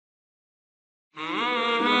بسم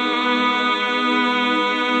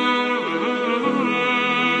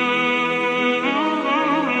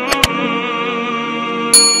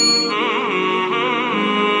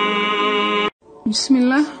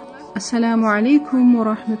الله السلام عليكم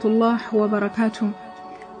ورحمة الله وبركاته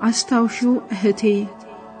أستوشو أهتي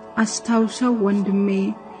أستوسو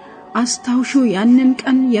وندمي أستوشو يانن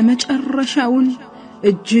كان يمجرشاون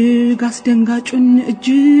እጅግ አስደንጋጩን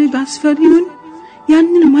እጅግ አስፈሪውን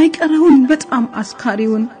ያንን ማይቀረውን በጣም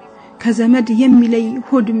አስካሪውን ከዘመድ የሚለይ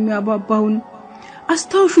ሆድም ያባባውን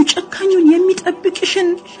አስታውሹ ጨካኙን የሚጠብቅሽን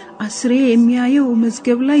አስሬ የሚያየው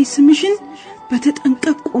መዝገብ ላይ ስምሽን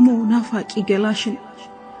በተጠንቀቅ ቆሞ ናፋቂ ገላሽን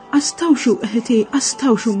አስታውሹ እህቴ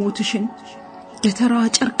አስታውሹ ሞትሽን በተራ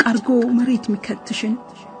ጨርቅ አርጎ መሬት ሚከትሽን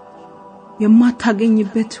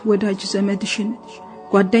የማታገኝበት ወዳጅ ዘመድሽን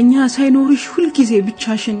ጓደኛ ሳይኖርሽ ሁሉ ጊዜ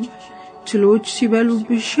ብቻሽን ችሎች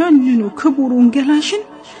ሲበሉብሽ ያንኑ ክቡሩን ገላሽን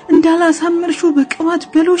እንዳላሳመርሹ በቅባት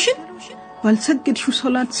በሎሽን ባልሰግድሹ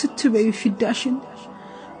ሶላት ስትበይ ፊዳሽን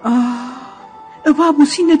እባቡ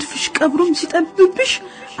ሲነድፍሽ ቀብሩም ሲጠብብሽ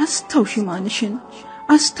አስታውሽ ማንሽን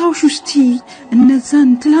አስታውሽ እስቲ እነዛን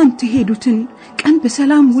ትላንት ሄዱትን ቀን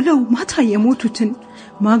በሰላም ውለው ማታ የሞቱትን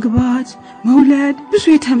ማግባት መውለድ ብዙ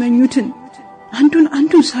የተመኙትን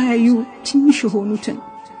አንዱን ሳያዩ ትንሽ ሆኑትን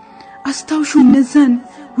አስታውሹ እነዛን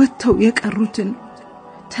ወጥተው የቀሩትን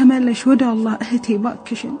ተመለሽ ወደ አላህ እህቴ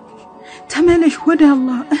ባክሽን ተመለሽ ወደ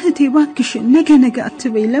አላህ እህቴ ባክሽን ነገ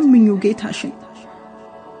አትበይ ለምኙ ጌታሽን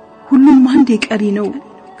ሁሉም አንዴ ቀሪ ነው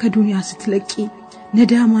ከዱንያ ስትለቂ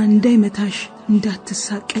ነዳማ እንዳይመታሽ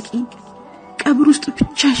እንዳትሳቀቂ ቀብር ውስጥ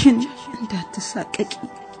ብቻሽን እንዳትሳቀቂ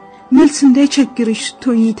መልስ እንዳይቸግርሽ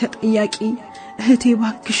ስትሆኚ ተጠያቂ እህቴ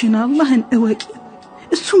ባክሽን አላህን እወቂ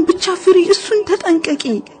እሱን ብቻ ፍሪ እሱን ተጠንቀቂ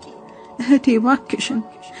እህቴ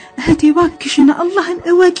ባክሽን አላህን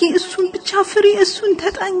እወቂ እሱን ብቻ ፍሪ እሱን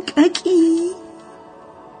ተጠንቀቂ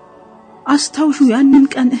አስታውሹ ያንን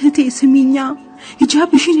ቀን እህቴ ስሚኛ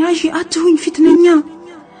ሂጃብሽን ያዢ አትሁኝ ፊትነኛ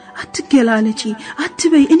አትገላለጪ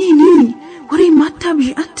አትበይ እኔ ነኝ ወሬ ማታብጂ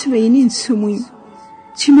አትበይ እኔን ስሙኝ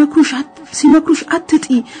ሲመክሩሽ አትጢ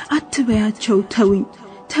አትበያቸው ተውኝ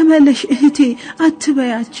ተመለሽ እህቴ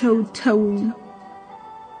አትበያቸው ተውኝ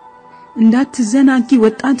እንዳትዘናጊ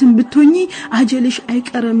ወጣትን ብትሆኚ አጀልሽ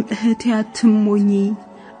አይቀርም እህቴ አትሞኚ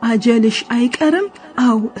አጀልሽ አይቀርም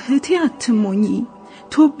አው እህቴ አትሞኚ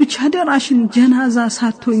ቶብቻ ደራሽን ጀናዛ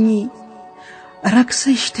ሳትሆኚ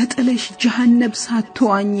ረክሰሽ ተጥለሽ ጀሃነም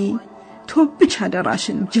ሳትዋኚ ቶብቻ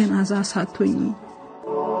ደራሽን ጀናዛ ሳትሆኚ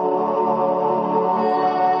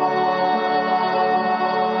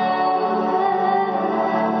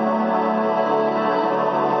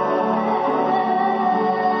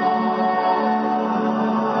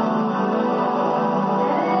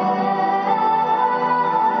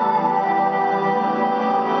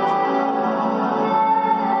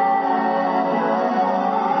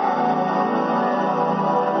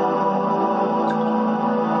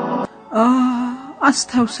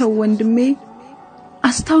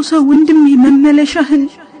አስታውሰው ወንድሜ መመለሻህን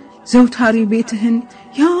ዘውታሪ ቤትህን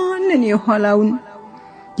ያንን የኋላውን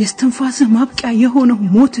የስተንፋስህ ማብቂያ የሆነው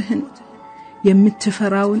ሞትህን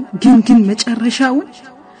የምትፈራውን ግን መጨረሻውን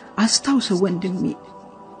አስታውሰው ወንድሜ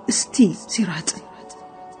እስቲ ሲራጥ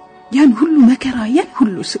ያን ሁሉ መከራ ያን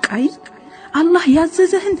ሁሉ ስቃይ አላህ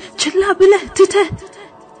ያዘዘህን ችላ ብለህ ትተህ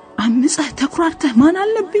አምፀህ ተኩራርተህ ማን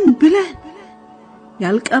አለብኝ ብለህ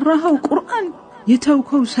ያልቀራኸው ቁርአን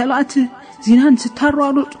የተውከው ሰላት ዚናን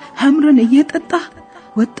ስታሯሩጥ ሐምርን እየጠጣ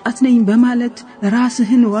ወጣት ነኝ በማለት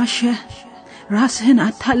ራስህን ዋሸህ ራስህን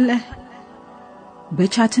አታለህ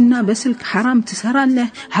በቻትና በስልክ حرام ትሰራለህ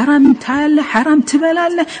حرام ታያለህ حرام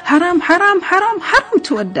ትበላለህ حرام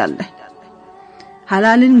ትወዳለህ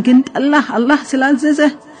ሐላልን ግን ጠላህ አላህ ስላዘዘ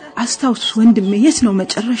አስታውስ ወንድሜ የት ነው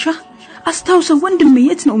መጨረሻ አስታውስ ወንድሜ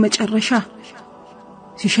የት ነው መጨረሻ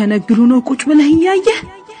ሲሸነግሉ ነው ቁጭ ብለህ ያየህ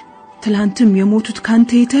ትላንትም የሞቱት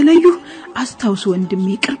ካንተ የተለዩ አስታውስ ወንድሜ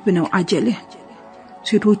ቅርብ ነው አጀልህ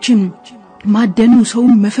ሴቶችን ማደኑ ሰው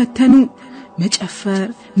መፈተኑ መጨፈር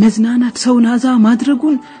መዝናናት ሰው ናዛ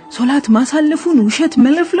ማድረጉን ሶላት ማሳለፉን ውሸት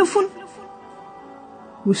መለፍለፉን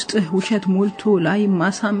ውስጥህ ውሸት ሞልቶ ላይ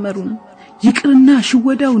ማሳመሩን ይቅርና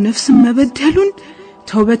ሽወዳው ነፍስን መበደሉን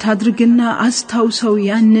ተውበት አድርግና አስታውሰው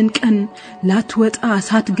ያንን ቀን ላትወጣ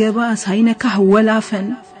ሳትገባ ሳይነካህ ወላፈን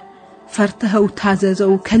ፈርተኸው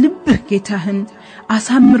ታዘዘው ከልብህ ጌታህን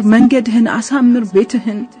አሳምር መንገድህን አሳምር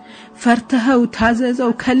ቤትህን ፈርተኸው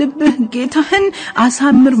ታዘዘው ከልብህ ጌታህን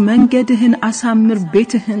አሳምር መንገድህን አሳምር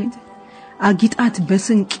ቤትህን አጊጣት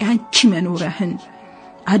በስንቅ ያንቺ መኖርህን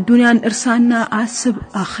አዱንያን እርሳና አስብ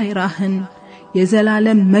አኺራህን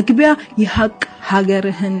የዘላለም መግቢያ ይሐቅ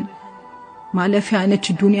ሀገርህን ማለፊያ ነች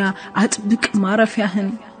ዱንያ አጥብቅ ማረፊያህን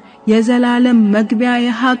የዘላለም መግቢያ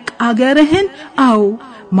የሐቅ አገርህን አው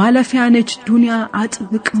ማለፊያ ነች ዱንያ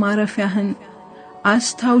አጥብቅ ማረፊያህን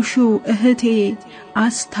አስታውሹ እህቴ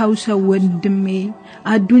አስታውሰው ወንድሜ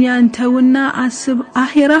አዱንያን ተውና አስብ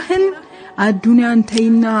አኺራህን አዱንያን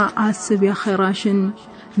ተይና አስብ ያኺራሽን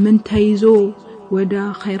ምን ተይዞ ወዳ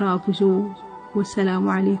ኸይራ ጉዞ ወሰላሙ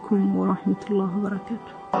አለይኩም ወራህመቱላሂ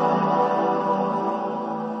ወበረካቱ